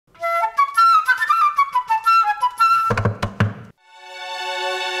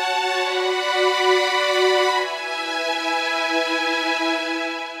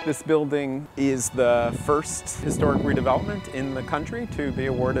This building is the first historic redevelopment in the country to be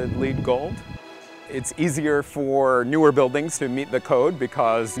awarded LEED Gold. It's easier for newer buildings to meet the code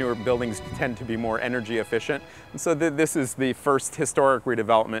because newer buildings tend to be more energy efficient. And so this is the first historic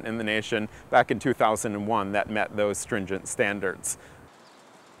redevelopment in the nation back in 2001 that met those stringent standards.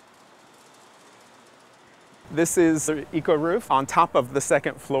 This is the Eco Roof on top of the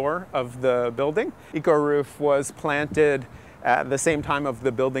second floor of the building. Eco Roof was planted at the same time of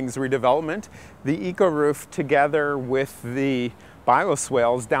the building's redevelopment. The Eco Roof, together with the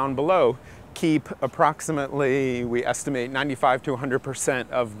bioswales down below, keep approximately, we estimate, 95 to 100%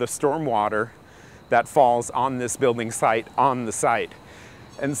 of the stormwater that falls on this building site on the site.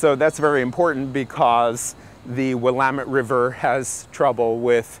 And so that's very important because the Willamette River has trouble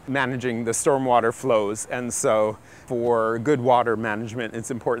with managing the stormwater flows. And so for good water management, it's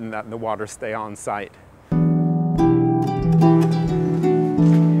important that the water stay on site.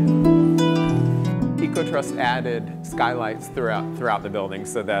 EcoTrust added skylights throughout the building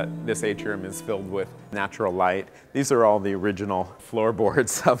so that this atrium is filled with natural light. These are all the original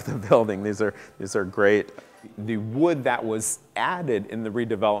floorboards of the building. These are great. The wood that was added in the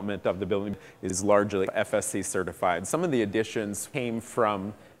redevelopment of the building is largely FSC certified. Some of the additions came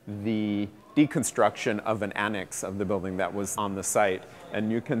from the deconstruction of an annex of the building that was on the site.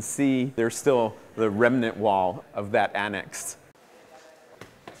 And you can see there's still the remnant wall of that annex.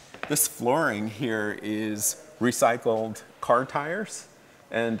 This flooring here is recycled car tires,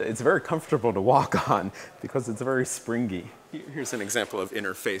 and it's very comfortable to walk on because it's very springy. Here's an example of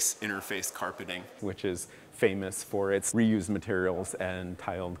interface carpeting, which is famous for its reused materials and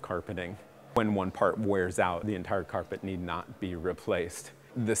tiled carpeting. When one part wears out, the entire carpet need not be replaced.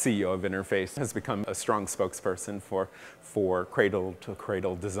 The CEO of Interface has become a strong spokesperson for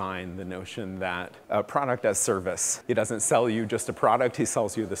cradle-to-cradle design, the notion that a product as service. He doesn't sell you just a product, he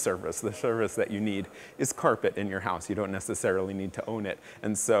sells you the service. The service that you need is carpet in your house. You don't necessarily need to own it.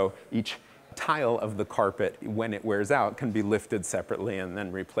 And so each tile of the carpet, when it wears out, can be lifted separately and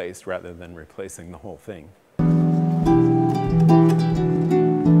then replaced rather than replacing the whole thing.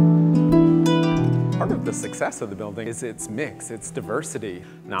 Part of the success of the building is its mix, its diversity.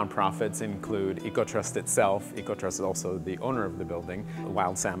 Nonprofits include EcoTrust itself. EcoTrust is also the owner of the building,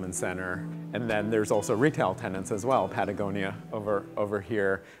 Wild Salmon Center. And then there's also retail tenants as well, Patagonia over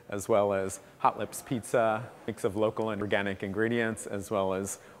here, as well as Hot Lips Pizza, mix of local and organic ingredients, as well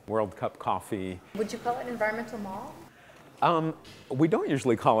as World Cup Coffee. Would you call it an environmental mall? We don't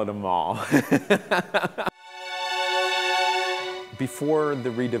usually call it a mall. Before the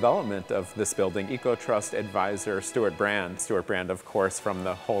redevelopment of this building, EcoTrust advisor Stuart Brand, of course, from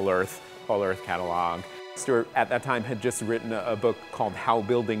the Whole Earth catalog. Stuart, at that time, had just written a book called How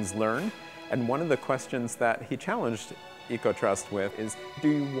Buildings Learn. And one of the questions that he challenged EcoTrust with is, do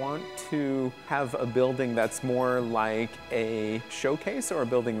you want to have a building that's more like a showcase or a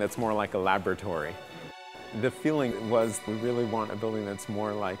building that's more like a laboratory? The feeling was, we really want a building that's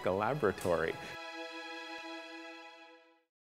more like a laboratory.